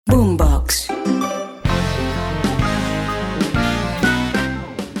Boombox.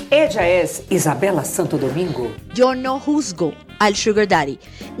 Ella es Isabela Santo Domingo. Yo no juzgo al sugar daddy.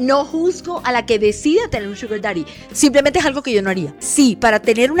 No juzgo a la que decida tener un sugar daddy. Simplemente es algo que yo no haría. Sí, para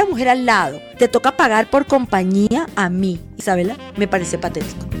tener una mujer al lado, te toca pagar por compañía. A mí, Isabela, me parece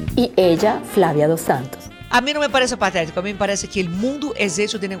patético. Y ella, Flavia dos Santos. A mí no me parece patético, a mí me parece que el mundo es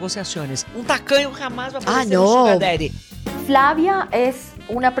hecho de negociaciones. Un tacaño jamás va a poder ser un sugar daddy. Flavia es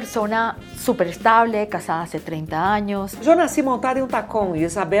una persona súper estable, casada hace 30 años. Yo nací montada em tacón e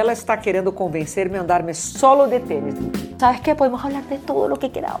Isabela está querendo convencer-me a andarme solo de tênis. ¿Sabes qué? Podemos hablar de todo lo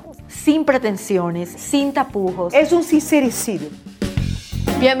que queramos. Sin pretensiones, sin tapujos. Es un sincericidio.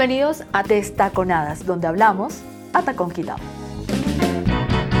 Bienvenidos a Destaconadas, donde hablamos a tacón quitado.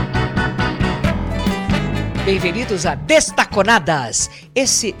 Bem-vindos a Destaconadas,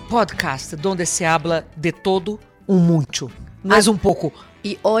 esse podcast donde se habla de todo mucho. No es un poco.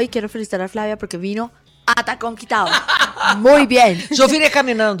 Y hoy quiero felicitar a Flavia porque vino a tacón quitado. Muy bien. Yo vine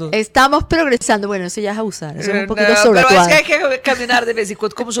caminando. Estamos progresando. Bueno, eso ya es abusar. Eso es un poquito Pero sobreactuado. es que hay que caminar de vez en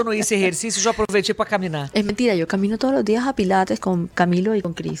cuando. Como yo no hice ejercicio, yo aproveché para caminar. Es mentira, yo camino todos los días a Pilates con Camilo y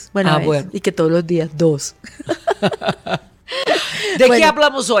con Cris. Bueno, bueno. Y que todos los días, 2. ¿De qué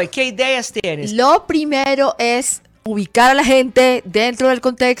hablamos hoy? ¿Qué ideas tienes? Lo primero es ubicar a la gente dentro del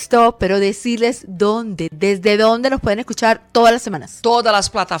contexto, pero decirles desde dónde nos pueden escuchar todas las semanas. Todas las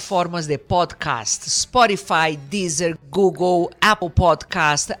plataformas de podcast, Spotify, Deezer, Google, Apple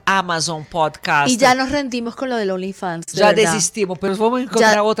Podcast, Amazon Podcast. Y ya nos rendimos con lo del OnlyFans. Ya desistimos, pero vamos a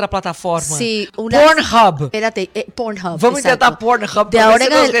encontrar otra plataforma. Sí, Pornhub. Espérate, Pornhub. Vamos exacto. a intentar Pornhub. De ahora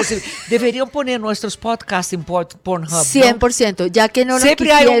en Deberían poner nuestros podcasts en Pornhub. 100%, ya que no nos Siempre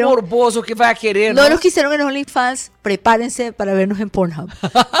quisieron. hay un morboso que va a querer. No nos quisieron en OnlyFans. Prepárense para vernos en Pornhub.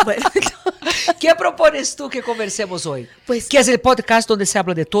 Bueno, ¿Qué propones tú que conversemos hoy? Pues, que es el podcast donde se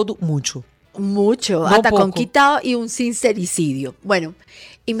habla de todo mucho. Mucho, No hasta poco. con quitado y un sincericidio. Bueno,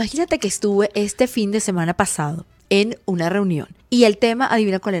 imagínate que estuve este fin de semana pasado en una reunión y el tema,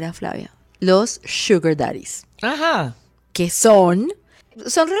 adivina cuál era, Flavia, los sugar daddies, Ajá. que son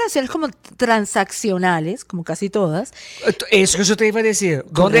relaciones como transaccionales, como casi todas. Eso que yo te iba a decir.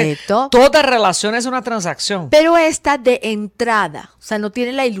 Correcto. Donde toda relación es una transacción. Pero esta de entrada, o sea, no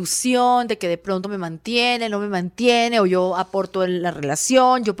tiene la ilusión de que de pronto me mantiene, no me mantiene, o yo aporto en la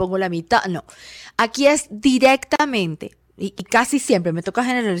relación, yo pongo la mitad, no. Aquí es directamente, y casi siempre me toca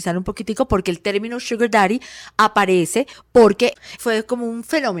generalizar un poquitico porque el término sugar daddy aparece porque fue como un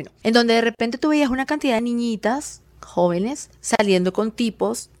fenómeno, en donde de repente tú veías una cantidad de niñitas jóvenes saliendo con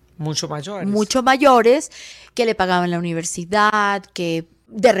tipos Mucho mayores. mucho mayores que le pagaban la universidad, que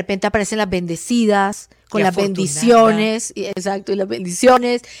de repente aparecen las bendecidas con Y las afortunada. bendiciones, exacto, y las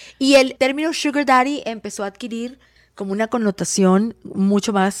bendiciones, y el término sugar daddy empezó a adquirir como una connotación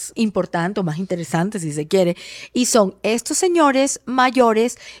mucho más importante o más interesante si se quiere, y son estos señores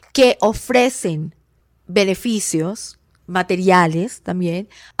mayores que ofrecen beneficios materiales también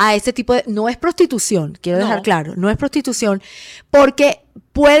a este tipo de... No es prostitución, quiero dejar claro, no es prostitución, porque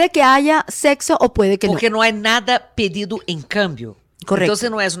puede que haya sexo o puede que Porque no. no hay nada pedido en cambio. Correcto. Entonces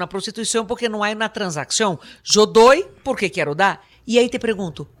no es una prostitución porque no hay una transacción. Yo doy porque quiero dar. Y ahí te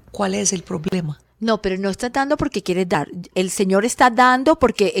pregunto, ¿cuál es el problema? No, pero no está dando porque quiere dar. El señor está dando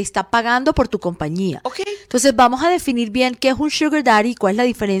porque está pagando por tu compañía. Ok. Entonces vamos a definir bien qué es un sugar daddy, cuál es la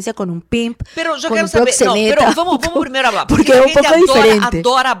diferencia con un pimp, Pero yo con quiero un saber, no, proxeneta, pero vamos primero hablar. porque la es un gente poco diferente.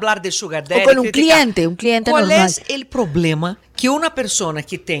 adora hablar de sugar daddy. O con un criticar. cliente ¿Cuál normal. es el problema que una persona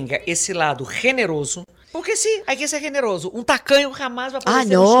que tenga ese lado generoso, porque sí, hay que ser generoso, un tacaño jamás va a poder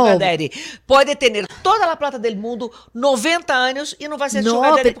ser un sugar daddy. Puede tener toda la plata del mundo, 90 años y no va a ser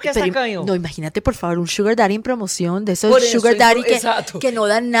sugar daddy porque es tacaño. No, imagínate por favor un sugar daddy en promoción, de esos Por eso, sugar daddy exacto. que no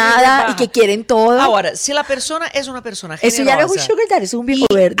dan nada y que quieren todo. Ahora, si la persona es una persona generosa, eso ya no es un sugar daddy, es un viejo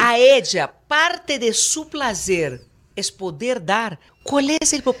y verde. a ella parte de su placer es poder dar. ¿Cuál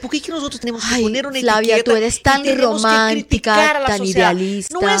es el por qué nosotros tenemos que poner una Flavia, etiqueta tú eres tan y tenemos que romántica, criticar a la tan sociedad?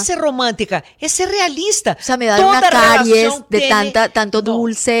 idealista. No es ser romántica, es ser realista. O sea, me da Toda una caries relación de tiene- tanto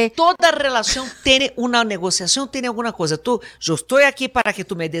dulce. Toda relación tiene una negociación, tiene alguna cosa. Yo estoy aquí para que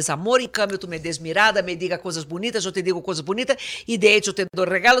tú me des amor, en cambio tú me des mirada, me diga cosas bonitas, yo te digo cosas bonitas y de hecho te doy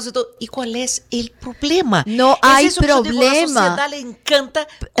regalos y todo. ¿Y cuál es el problema? No Es hay eso que yo digo, a la problema. sociedad le encanta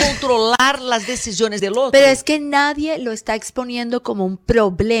controlar las decisiones del otro. Pero es que nadie lo está exponiendo como un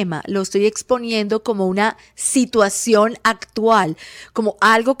problema, lo estoy exponiendo como una situación actual, como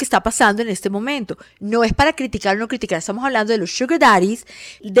algo que está pasando en este momento. No es para criticar o no criticar, estamos hablando de los sugar daddies.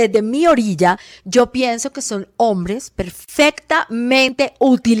 Desde mi orilla, yo pienso que son hombres perfectamente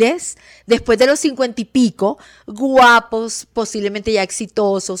útiles después de los 50 y pico, guapos, posiblemente ya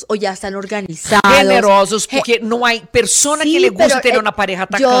exitosos o ya están organizados. Generosos, porque no hay persona que le guste tener una pareja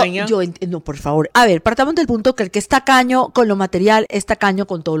tacaña. No, por favor. A ver, partamos del punto que el que es tacaño con lo material es tacaño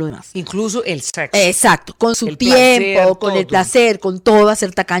con todo lo demás. Incluso el sexo. Exacto, con su tiempo, placer, con todo. el placer, con todo va a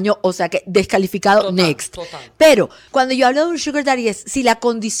ser tacaño, o sea que descalificado, Total, next. total. Pero cuando yo hablo de un sugar daddy es, si la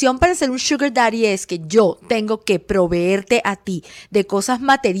condición para ser un sugar daddy es que yo tengo que proveerte a ti de cosas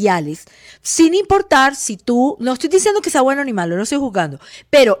materiales, sin importar si tú, no estoy diciendo que sea bueno ni malo, no estoy juzgando,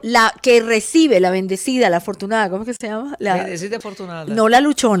 pero la que recibe, la bendecida, la afortunada, ¿cómo es que se llama? Bendecida afortunada. No la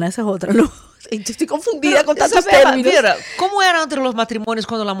luchona, esa es otra, no. Yo estoy confundida con tantos Isabela, términos. mira, ¿cómo era antes los matrimonios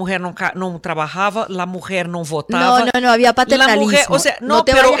cuando la mujer no trabajaba, la mujer no votaba? No, había paternalismo. La mujer, o sea, no,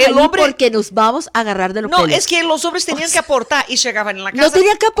 te pero vayas el ahí hombre... porque nos vamos a agarrar de los No, pelos. es que los hombres tenían que aportar y llegaban en la casa No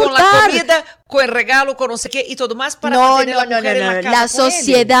tenían que con la aportar. comida, con el regalo, con no sé qué y todo más para No, mantener a la mujer en la casa. La con él.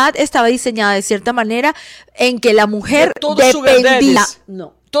 sociedad estaba diseñada de cierta manera en que la mujer De todos sugar dependía. daddies.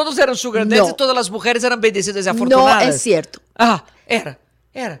 No, Todos eran sugar daddies No. y todas las mujeres eran bendecidas y afortunadas. no es cierto. Ah, era.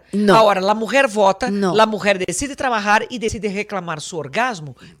 No. Ahora, la mujer vota, No. la mujer decide trabajar y decide reclamar su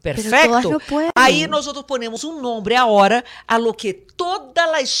orgasmo. todas Perfecto. no pueden. Ahí nosotros ponemos un nombre ahora a lo que toda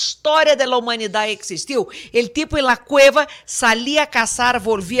la historia de la humanidad existiu. El tipo en la cueva salía a cazar,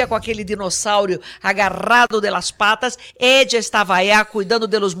 volvía con aquel dinosaurio agarrado de las patas. Ella estaba allá cuidando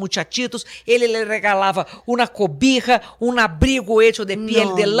de los muchachitos. Él le regalaba una cobija, un abrigo hecho de piel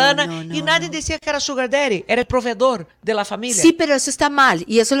No, de lana. no, y nadie decía que era sugar daddy. Era el proveedor de la familia. Sí, pero eso está mal.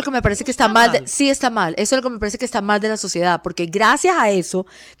 Y eso es lo que me parece que está está mal. mal. Sí, está mal. Eso es lo que me parece que está mal de la sociedad. Porque gracias a eso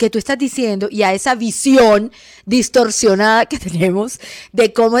que tú estás diciendo y a esa visión distorsionada que tenemos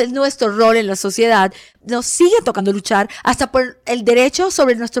de cómo es nuestro rol en la sociedad, nos sigue tocando luchar hasta por el derecho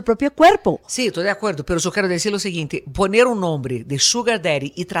sobre nuestro propio cuerpo. Sí, estoy de acuerdo, pero yo quiero decir lo siguiente, poner un nombre de sugar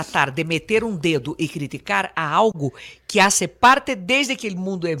daddy y tratar de meter un dedo y criticar a algo que hace parte desde que el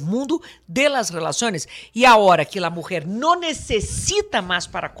mundo es mundo de las relaciones y ahora que la mujer no necesita más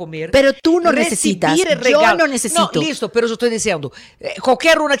para comer. Pero tú no recibir necesitas, el yo regalo. no necesito. No, listo, pero yo estoy diciendo,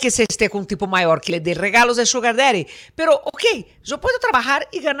 cualquier una que se esté con un tipo mayor que le dé regalos de sugar daddy, pero ok, yo puedo trabajar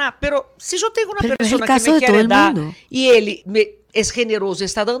y ganar, pero si yo tengo una Pero no es el persona caso que me de todo quiere el dar mundo. y él es generoso,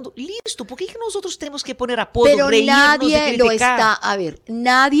 está dando, listo, ¿por qué que nosotros tenemos que poner apodo, Pero reírnos nadie y lo criticar? está, a ver,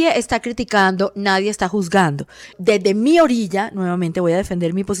 nadie está criticando, nadie está juzgando. Desde mi orilla, nuevamente voy a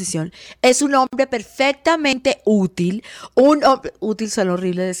defender mi posición, es un hombre perfectamente útil, útil suena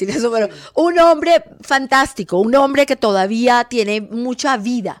horrible decir eso, pero un hombre fantástico, un hombre que todavía tiene mucha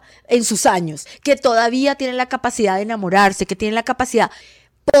vida en sus años, que todavía tiene la capacidad de enamorarse, que tiene la capacidad.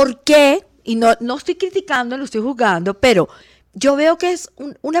 ¿Por qué? Y no estoy criticando, lo estoy juzgando, pero yo veo que es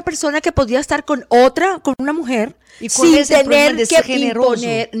una persona que podría estar con una mujer, ¿Y cuál sin es el problema tener de que ser generoso?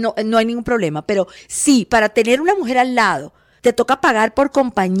 imponer, no hay ningún problema, pero sí, para tener una mujer al lado, te toca pagar por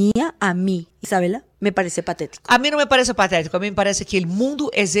compañía a mí, Isabela, me parece patético. A mí no me parece patético, a mí me parece que el mundo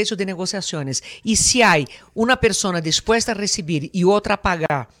es hecho de negociaciones. Y si hay una persona dispuesta a recibir y otra a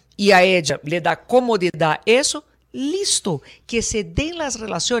pagar, y a ella le da comodidad eso, listo, que se den las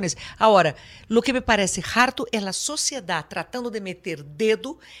relaciones. Ahora, lo que me parece harto es la sociedad tratando de meter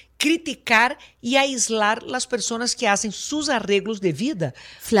dedo, criticar y aislar las personas que hacen sus arreglos de vida.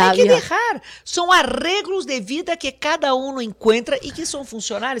 Flavia. Hay que dejar. Son arreglos de vida que cada uno encuentra y que son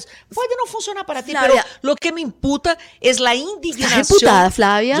funcionales. Puede no funcionar para ti, Flavia. pero lo que me imputa es la indignación. ¿Estás imputada,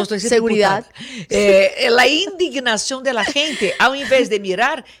 Flavia? Yo estoy siempre Seguridad. imputada. La indignación de la gente, ao invés de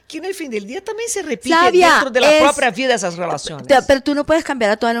mirar que en el fin del día también se repite Flavia, dentro de la propia vida esas relaciones. Pero tú no puedes cambiar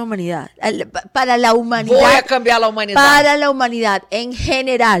a toda la humanidad. Para la humanidad. Voy a cambiar la humanidad. Para la humanidad, en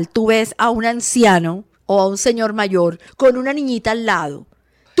general, tú ves a un anciano o a un señor mayor con una niñita al lado.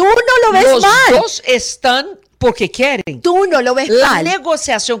 Tú no lo ves Los mal. dos están porque quieren. Tú no lo ves La mal.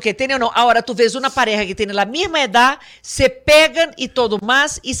 negociación que tienen, no. Ahora tú ves una pareja que tiene la misma edad, se pegan y todo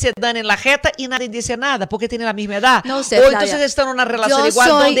más, y se dan en la jeta y nadie dice nada, porque tienen la misma edad. No sé, o Flavia. entonces están en una relación Yo igual,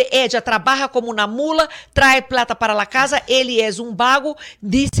 soy- donde ella trabaja como una mula, trae plata para la casa, él es un vago,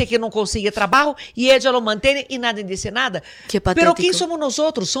 dice que no consigue trabajo, y ella lo mantiene y nadie dice nada. Qué Pero patético. ¿quién somos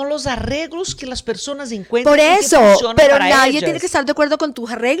nosotros? Son los arreglos que las personas encuentran. Por y que eso, funcionan pero para nadie ellas. tiene que estar de acuerdo con tus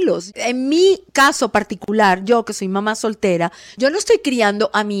arreglos. En mi caso particular, yo que soy mamá soltera, yo no estoy criando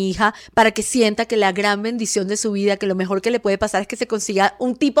a mi hija para que sienta que la gran bendición de su vida, que lo mejor que le puede pasar es que se consiga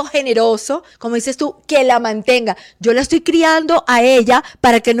un tipo generoso, como dices tú, que la mantenga. Yo la estoy criando a ella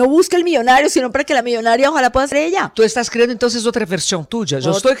para que no busque el millonario, sino para que la millonaria ojalá pueda ser ella. Tú estás criando entonces otra versión tuya.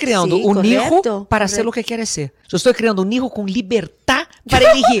 Yo estoy criando sí, un correcto, hijo para hacer lo que quiere ser. Yo estoy criando un hijo con libertad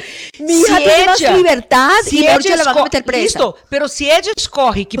para elegir. Mi hija tiene más libertad y mejor que la van a meter presa. Listo, pero si ella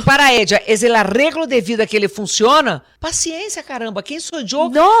escorre que para ella es el arreglo de vida que le funciona, paciencia, caramba. ¿Quién soy yo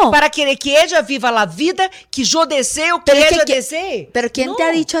para querer que ella viva la vida que yo deseo, que ella desee? Pero ¿quién te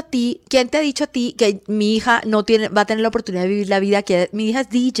ha dicho a ti que mi hija va a tener la oportunidad de vivir la vida que mi hija es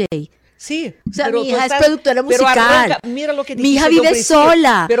DJ? Sí, o sea, mi hija es productora musical. Arranca, mira lo que mi hija vive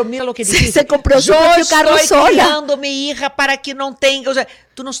sola. Pero mira lo que dijiste. Se compró su propio carro sola. Yo estoy criando a mi hija para que no tenga... O sea,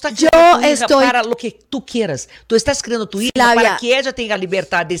 tú no estás criando a tu hija para lo que tú quieras. Tú estás criando a tu hija para que ella tenga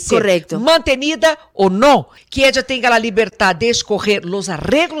libertad de ser mantenida o no. Que ella tenga la libertad de escoger los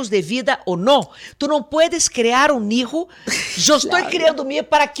arreglos de vida o no. Tú no puedes crear un hijo. Yo estoy criando a mi hija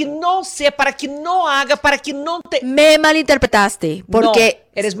para que no sea, para que no haga, para que no te... Me malinterpretaste, porque...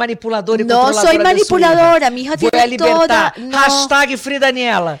 No, eres manipuladora y no controladora. No soy manipuladora, mi hija tiene toda... No. Hashtag Free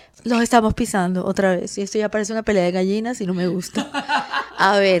Daniela. Los estamos pisando otra vez. Y esto ya parece una pelea de gallinas y no me gusta.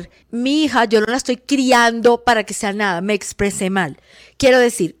 A ver, mi hija, yo no la estoy criando para que sea nada. Me expresé mal. Quiero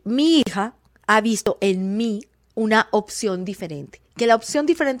decir, mi hija ha visto en mí una opción diferente. ¿Que la opción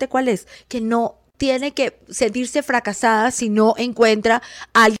diferente cuál es? Que no tiene que sentirse fracasada si no encuentra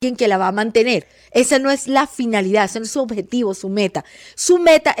a alguien que la va a mantener. Esa no es la finalidad, ese no es su objetivo, su meta. Su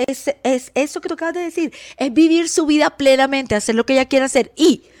meta es eso que tú acabas de decir, es vivir su vida plenamente, hacer lo que ella quiera hacer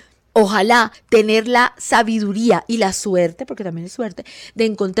y ojalá tener la sabiduría y la suerte, porque también es suerte, de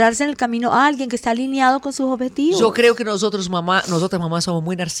encontrarse en el camino a alguien que está alineado con sus objetivos. Yo creo que nosotras mamás somos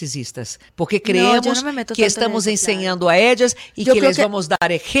muy narcisistas, porque creemos que estamos enseñando a ellas y que les vamos a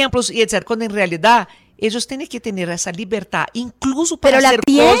dar ejemplos y etc. Cuando en realidad ellos tienen que tener esa libertad, incluso para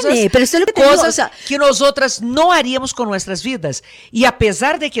hacer cosas que nosotras no haríamos con nuestras vidas. Y a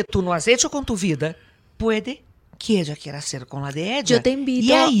pesar de que tú no has hecho con tu vida, puede que ella quiera hacer con la de ella. Yo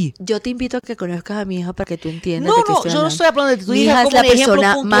te invito a que conozcas a mi hija para que tú entiendas de qué estoy hablando. Yo no estoy hablando de tu mi hija es como la un ejemplo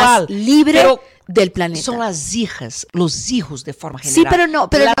persona puntual, más libre del planeta. Son las hijas, los hijos de forma general. Sí,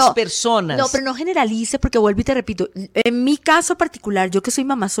 pero las personas. No, pero no generalices, porque vuelvo y te repito, en mi caso particular, yo que soy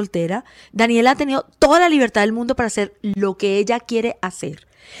mamá soltera, Daniela ha tenido toda la libertad del mundo para hacer lo que ella quiere hacer.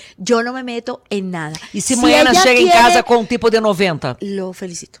 Yo no me meto en nada. Y si mañana llega en casa con un tipo de 90. Lo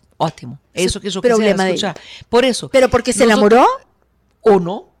felicito. Ótimo. Eso que yo problema quisiera escuchar. Por eso. ¿Pero porque se enamoró? ¿O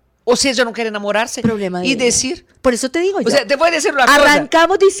no? O si ella no quiere enamorarse. Problema de y ella. Decir. Por eso te digo yo. O sea, te voy a decir una cosa.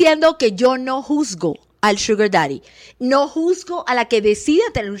 Arrancamos diciendo que yo no juzgo al sugar daddy. No juzgo a la que decida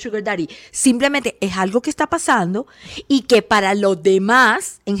tener un sugar daddy. Simplemente es algo que está pasando y que para los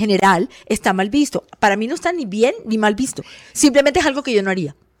demás, en general, está mal visto. Para mí no está ni bien ni mal visto. Simplemente es algo que yo no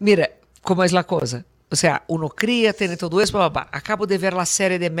haría. Mira, cómo es la cosa. O sea, uno cría, tiene todo eso, papá. Acabo de ver la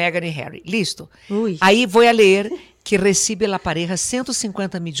serie de Meghan y Harry. Listo. Uy. Ahí voy a leer que recibe la pareja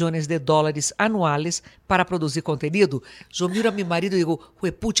 150 millones de dólares anuales para produzir contenido. Yo miro a mi marido e digo,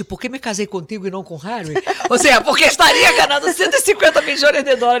 Puti, por que me casei contigo e não com Harry? O sea, porque estaria ganando 150 millones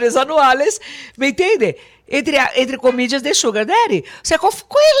de dólares anuales, ¿me entiende? Entre comillas de Sugar Daddy. O sea, qual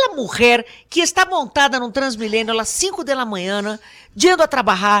é a mulher que está montada num Transmilênio às 5 da manhã, yendo a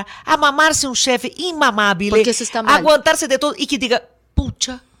trabalhar, a mamar-se um chefe imamável, aguantar-se de todo e que diga,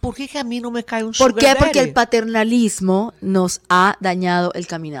 pucha, ¿por qué a mí no me cae un sugar daddy? Porque el paternalismo nos ha dañado el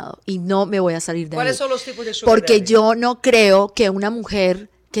caminado y no me voy a salir de ahí. ¿Cuáles son los tipos de sugar Porque daddy? yo no creo que una mujer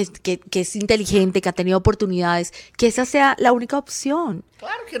que es inteligente, que ha tenido oportunidades, que esa sea la única opción.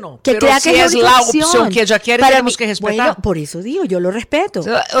 Claro que no. Que pero crea si que es la opción que ella quiere, tenemos que respetar. Bueno, por eso digo, yo lo respeto.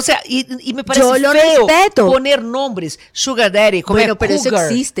 O sea, y me parece yo lo feo respeto. poner nombres. Sugar Daddy, como bueno, é pero cougar. eso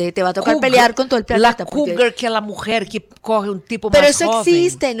existe. Te va a tocar pelear con todo el planeta. La cougar, que es la mujer que corre un tipo pero más joven. Pero eso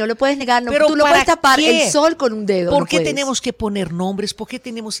existe, no lo puedes negar. No, pero tú no puedes tapar qué? el sol con un dedo. ¿Por qué no tenemos que poner nombres? ¿Por qué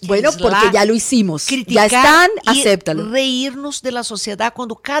tenemos que bueno, aislar, porque ya lo hicimos. Criticar ya están, y acéptalo. reírnos de la sociedad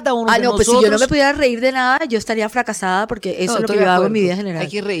cuando cada uno de no, nosotros... pues si yo no me pudiera reír de nada, yo estaría fracasada porque eso es lo que yo hago en mi vida general. Hay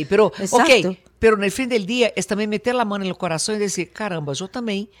que reír, pero, exacto. ok, pero en el fin del día es también meter la mano en el corazón y decir, caramba, yo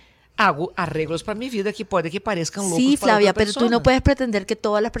también hago arreglos para mi vida que puede que parezcan locos Sí, para Flavia, otra pero tú persona. no puedes pretender que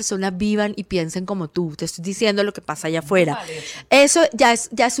todas las personas vivan y piensen como tú. Te estoy diciendo lo que pasa allá afuera. Eso ya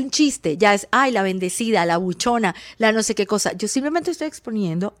es un chiste, ya es, ay, la bendecida, la buchona, la no sé qué cosa. Yo simplemente estoy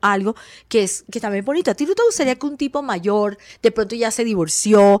exponiendo algo que también es bonito. ¿A ti no te gustaría que un tipo mayor de pronto ya se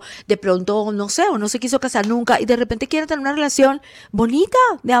divorció, de pronto, no sé, o no se quiso casar nunca y de repente quiera tener una relación bonita,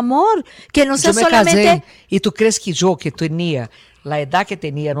 de amor, que no sea Yo me solamente... casei e tu crees que yo, que tenía la edad que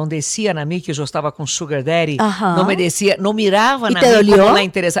tenía, no decían a mí que yo estaba con Sugar Daddy, Ajá. no me decía, no miraban ¿Y a te mí dolió? como la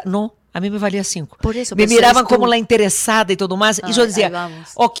interesada. No, a mí me valía 5. Por eso, me pues, miraban eres tú. como la interesada y todo más. Y yo Ay, decía, ahí vamos.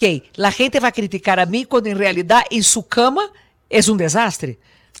 ok, la gente va a criticar a mí cuando en realidad en su cama es un desastre.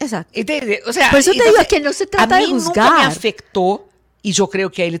 Exacto. ¿Entende? O sea, Por eso te entonces, digo que no se trata a de mí nunca juzgar. me afectou e eu creio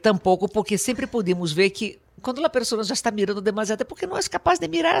que a ele tampouco, porque sempre podemos ver que quando a pessoa já está mirando demasiado é porque não é capaz de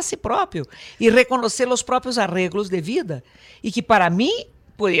mirar a si próprio e reconhecer os próprios arreglos de vida e que para mim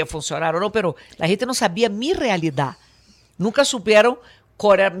podia funcionar ou não, pero a gente não sabia minha realidade. Nunca souberam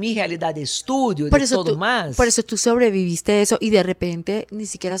qual era mi realidad de estudio, de todo más. Por eso tú sobreviviste eso y de repente ni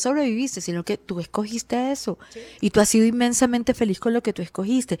siquiera sobreviviste, sino que tú escogiste eso. Sí. Y tú has sido inmensamente feliz con lo que tú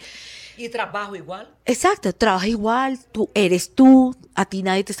escogiste. ¿Y trabajo igual? Exacto, trabaja igual, tú eres tú, a ti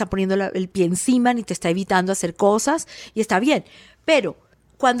nadie te está poniendo el pie encima ni te está evitando hacer cosas y está bien. Pero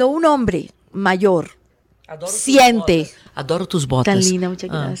cuando un hombre mayor Adoro siente... Adoro tus botas. Tan linda, muchas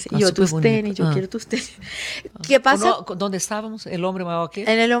gracias. Y yo tus tenis, yo quiero tus tenis. ¿Qué pasa? No, ¿dónde estábamos? ¿El hombre mayor qué?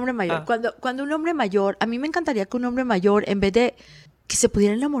 En el hombre mayor. Cuando un hombre mayor, a mí me encantaría que un hombre mayor, en vez de que se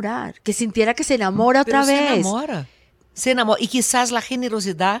pudiera enamorar, que sintiera que se enamora otra vez. Se enamora. Y quizás la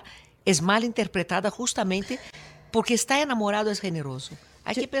generosidad es mal interpretada justamente porque está enamorado es generoso.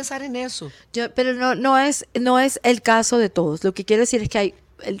 Hay que pensar en eso. Pero no es el caso de todos. Lo que quiero decir es que hay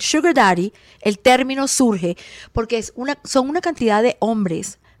el sugar daddy, el término surge porque son una cantidad de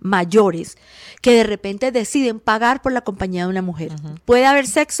hombres mayores que de repente deciden pagar por la compañía de una mujer. Uh-huh. Puede haber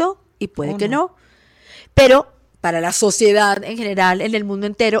sexo y puede que no. Pero para la sociedad en general, en el mundo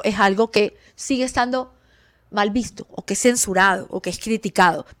entero, es algo que sigue estando mal visto o que es censurado o que es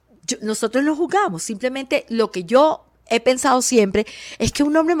criticado. Nosotros no juzgamos. Simplemente lo que yo he pensado siempre es que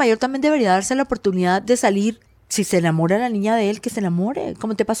un hombre mayor también debería darse la oportunidad de salir. Si se enamora la niña de él, que se enamore,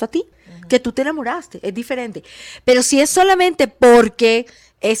 como te pasó a ti, que tú te enamoraste, es diferente. Pero si es solamente porque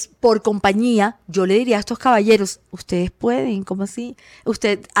es por compañía, yo le diría a estos caballeros, ustedes pueden, ¿cómo así?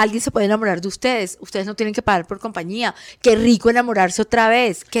 Alguien se puede enamorar de ustedes no tienen que pagar por compañía. Qué rico enamorarse otra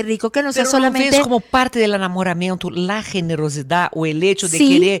vez, qué rico que no sea solamente... Pero no ves como parte del enamoramiento la generosidad o el hecho de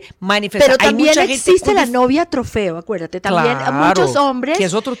querer manifestar. Pero también existe la novia trofeo, acuérdate, también muchos hombres... Que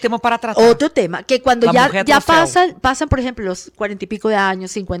es otro tema para tratar. Otro tema, que cuando ya pasan, por ejemplo, los 40 y pico de años,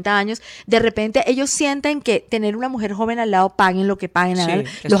 50 años, de repente ellos sienten que tener una mujer joven al lado, paguen lo que paguen,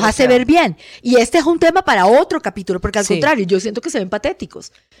 los hace ver bien. Y este es un tema para otro capítulo, porque al contrario, yo siento que se ven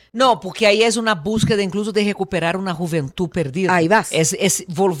patéticos. No, porque ahí es una búsqueda incluso de recuperar una juventud perdida. Ahí vas. Es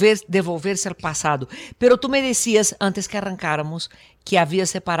devolverse al pasado. Pero tú me decías, antes que arrancáramos, que había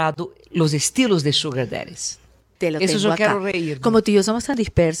separado los estilos de Sugar Daddies. Eso yo quiero reír. Como tú y yo somos tan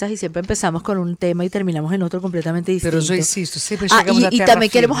dispersas y siempre empezamos con un tema y terminamos en otro completamente distinto. Pero yo insisto, siempre llegamos a tierra y también firme.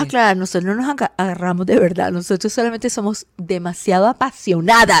 queremos aclarar, nosotros no nos agarramos de verdad, nosotros solamente somos demasiado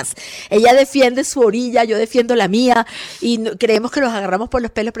apasionadas. Ella defiende su orilla, yo defiendo la mía y creemos que nos agarramos por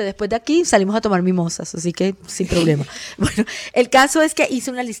los pelos, pero después de aquí salimos a tomar mimosas, así que sin problema. Bueno, el caso es que hice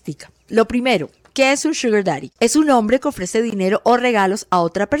una listica. Lo primero, ¿qué es un sugar daddy? Es un hombre que ofrece dinero o regalos a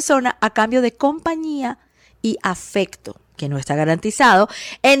otra persona a cambio de compañía y afecto, que no está garantizado,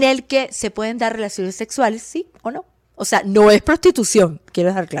 en el que se pueden dar relaciones sexuales, sí o no. O sea, no es prostitución, quiero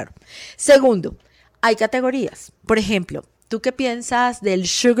dejar claro. Segundo, hay categorías. Por ejemplo, ¿tú qué piensas del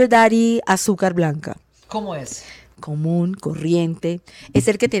sugar daddy azúcar blanca? ¿Cómo es? Común, corriente, es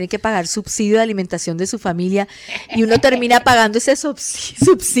el que tiene que pagar subsidio de alimentación de su familia y uno termina pagando ese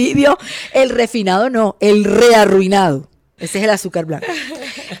subsidio, el refinado no, el rearruinado. Ese es el azúcar blanco.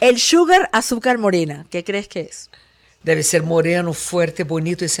 El sugar azúcar morena, ¿qué crees que es? Debe ser moreno, fuerte,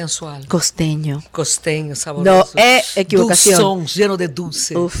 bonito y sensual. Costeño. Costeño, saboroso. No, equivocación. Dulzón, lleno de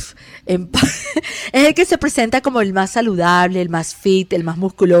dulce. Uf. Es el que se presenta como el más saludable, el más fit, el más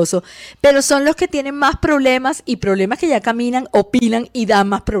musculoso, pero son los que tienen más problemas y problemas que ya caminan, opinan y dan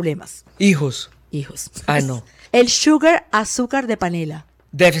más problemas. Hijos. Ay, no. El sugar azúcar de panela.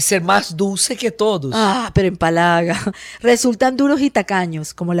 Debe ser más dulce que todos. Pero empalaga. Resultan duros y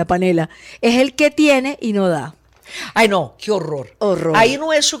tacaños, como la panela. Es el que tiene y no da. Ay, no, qué horror. Ahí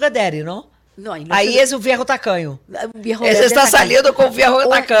no es sugar daddy, ¿no? No, ahí no. Ahí es un viejo tacaño. Un viejo Ese verde está tacaño. saliendo con viejo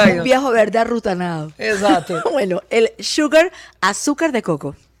tacaño. Un viejo verde arrutanado. Exacto. Bueno, el sugar azúcar de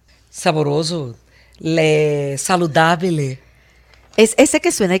coco. Saboroso, saludable. Es ese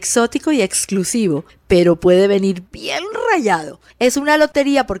que suena exótico y exclusivo, pero puede venir bien rayado. Es una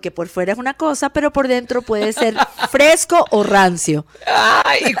lotería porque por fuera es una cosa, pero por dentro puede ser fresco o rancio.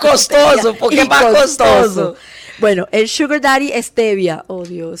 Y costoso, porque es más costoso. Bueno, el Sugar Daddy stevia, oh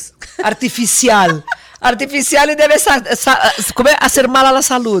Dios. Artificial. Artificial y debe hacer mal a la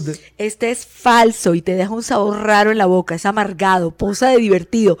salud. Este es falso y te deja un sabor raro en la boca, es amargado, posa de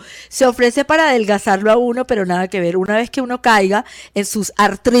divertido. Se ofrece para adelgazarlo a uno, pero nada que ver. Una vez que uno caiga en sus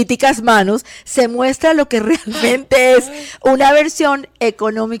artríticas manos, se muestra lo que realmente es una versión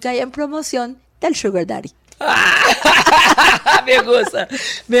económica y en promoción del Sugar Daddy. Me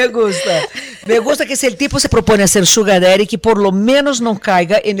gusta que si el tipo se propone a ser sugar daddy, que por lo menos no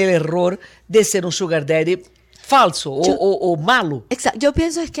caiga en el error de ser un sugar daddy falso o malo. Exacto, yo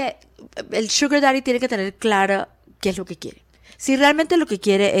pienso es que el Sugar Daddy tiene que tener clara qué es lo que quiere. Si realmente lo que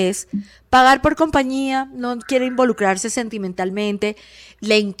quiere es pagar por compañía, no quiere involucrarse sentimentalmente,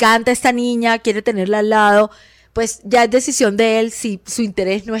 le encanta esta niña, quiere tenerla al lado, pues ya es decisión de él si su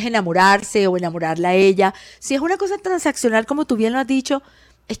interés no es enamorarse o enamorarla a ella. Si es una cosa transaccional, como tú bien lo has dicho,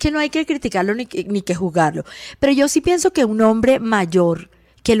 es que no hay que criticarlo ni que juzgarlo. Pero yo sí pienso que un hombre mayor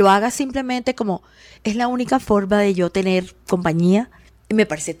que lo haga simplemente como es la única forma de yo tener compañía, me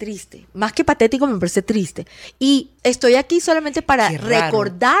parece triste. Más que patético, me parece triste. Y estoy aquí solamente para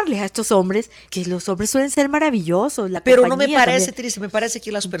recordarles a estos hombres que los hombres suelen ser maravillosos. Pero no me parece triste, me parece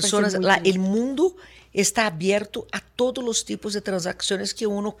que las personas, el mundo está abierto a todos los tipos de transacciones que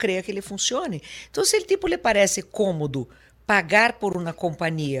uno crea que le funcione. Entonces, si el tipo le parece cómodo pagar por una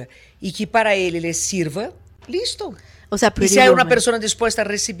compañía y que para él le sirva, listo. O sea, y si hay una persona dispuesta a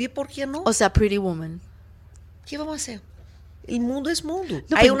recibir, ¿por qué no? O sea, Pretty Woman. ¿Qué vamos a hacer? El mundo es mundo.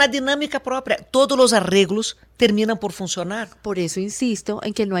 No, hay una dinámica propia. Todos los arreglos terminan por funcionar. Por eso insisto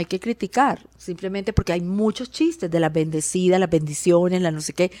en que no hay que criticar. Simplemente porque hay muchos chistes de las bendecidas, las bendiciones, la no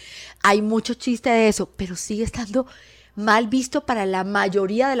sé qué. Hay muchos chistes de eso, pero sigue estando mal visto para la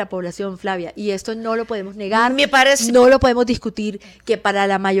mayoría de la población, Flavia. Y esto no lo podemos negar. Me parece. No lo podemos discutir. Que para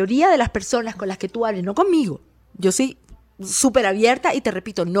la mayoría de las personas con las que tú hables, no conmigo. Yo sí. Súper abierta y te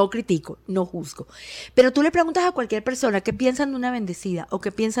repito, no critico, no juzgo. Pero tú le preguntas a cualquier persona qué piensan de una bendecida o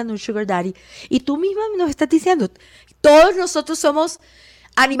qué piensan de un sugar daddy y tú misma nos estás diciendo, todos nosotros somos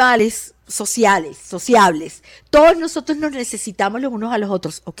animales sociables. Todos nosotros nos necesitamos los unos a los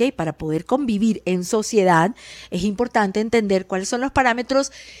otros, ¿ok? Para poder convivir en sociedad es importante entender cuáles son los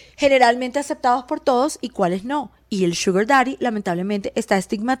parámetros generalmente aceptados por todos y cuáles no. Y el sugar daddy, lamentablemente, está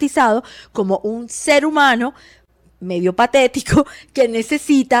estigmatizado como un ser humano medio patético que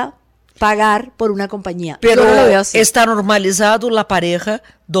necesita pagar por una compañía. Pero está normalizado la pareja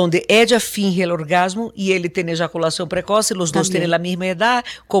donde ella finge el orgasmo y él tiene eyaculación precoce, los dos tienen la misma edad,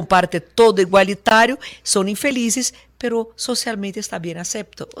 comparte todo igualitario, son infelices, pero socialmente está bien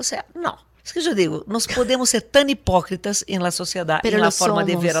acepto. O sea, no. Es que yo digo, nos podemos ser tan hipócritas en la sociedad, pero en la forma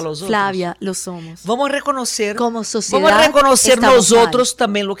de ver a los otros. Flavia, lo somos. Vamos a reconocer, como sociedad, vamos a reconocer nosotros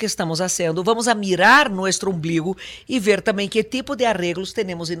también lo que estamos haciendo. Vamos a mirar nuestro ombligo y ver también qué tipo de arreglos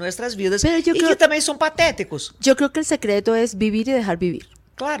tenemos en nuestras vidas que también son patéticos. Yo creo que el secreto es vivir y dejar vivir.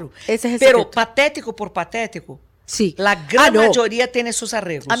 Claro, ese es el pero secreto. Patético por patético. Sí. La gran mayoría tiene sus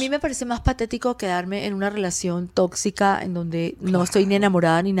arreglos. A mí me parece más patético quedarme en una relación tóxica en donde no estoy ni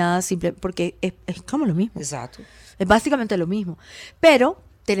enamorada ni nada, porque es como lo mismo. Exacto. Es básicamente lo mismo. Pero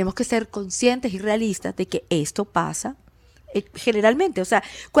tenemos que ser conscientes y realistas de que esto pasa generalmente. O sea,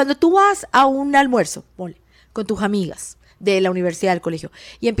 cuando tú vas a un almuerzo, con tus amigas de la universidad, del colegio,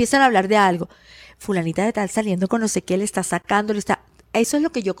 y empiezan a hablar de algo, fulanita de tal saliendo con no sé qué, le está sacando, eso es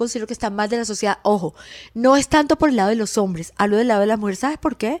lo que yo considero que está mal de la sociedad. Ojo, no es tanto por el lado de los hombres, hablo del lado de las mujeres. ¿Sabes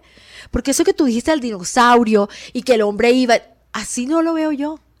por qué? Porque eso que tú dijiste al dinosaurio y que el hombre iba, así no lo veo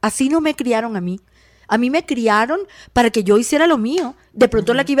yo. Así no me criaron a mí. A mí me criaron para que yo hiciera lo mío. De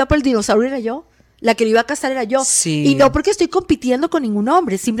pronto la que iba por el dinosaurio era yo. La que lo iba a casar era yo. Sí. Y no porque estoy compitiendo con ningún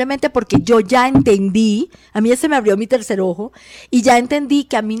hombre, simplemente porque yo ya entendí, a mí ya se me abrió mi tercer ojo, y ya entendí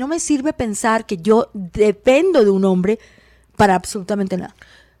que a mí no me sirve pensar que yo dependo de un hombre para absolutamente nada.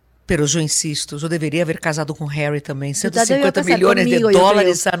 Pero yo insisto, yo debería haber casado con Harry también. 150 millones de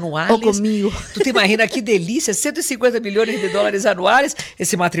dólares anuales. O conmigo. ¿Tú te imaginas qué delicia? 150 millones de dólares anuales.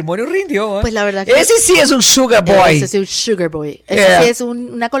 Ese matrimonio rindió. Pues la verdad que ese sí es un sugar boy. Ese sí es un sugar boy. Ese sí es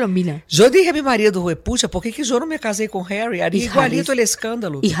una colombina. Yo dije a mi marido, pucha, ¿por qué que yo no me casé con Harry? Haría igualito el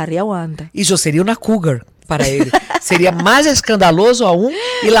escándalo. Y Harry aguanta. Y yo sería una cougar. para ele. Seria mais escandaloso aún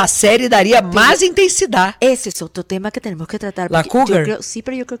e a série daria mais intensidade. Ese es otro tema que tenemos que tratar. La cougar. Sí,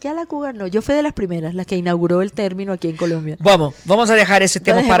 pero yo creo que a la cougar no. Yo fui de las primeras, las que inauguró el término aquí en Colombia. Vamos a dejar esse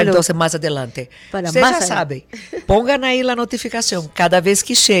tema para então mais adelante. Vocês já sabem, pongan aí a notificação. Cada vez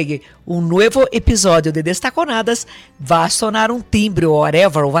que chegue novo episódio de Destaconadas, vai sonar timbre ou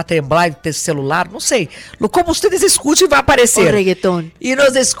whatever, ou vai temblar o celular, não sei. Como vocês escutem, vai aparecer. O reggaetón. E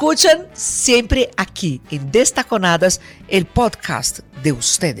nos escutam sempre aqui, em Destaconadas, el podcast de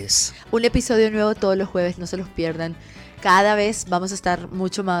ustedes. Un episodio nuevo todos los jueves, no se los pierdan. Cada vez vamos a estar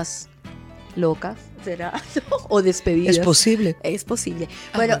mucho más locas, ¿será? O despedidas. ¿Es posible? Es posible.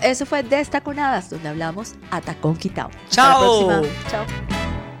 Bueno, eso fue Destaconadas, donde hablamos a tacón quitado. Chao. Hasta la próxima. Chao.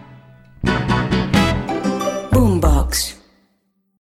 Boombox.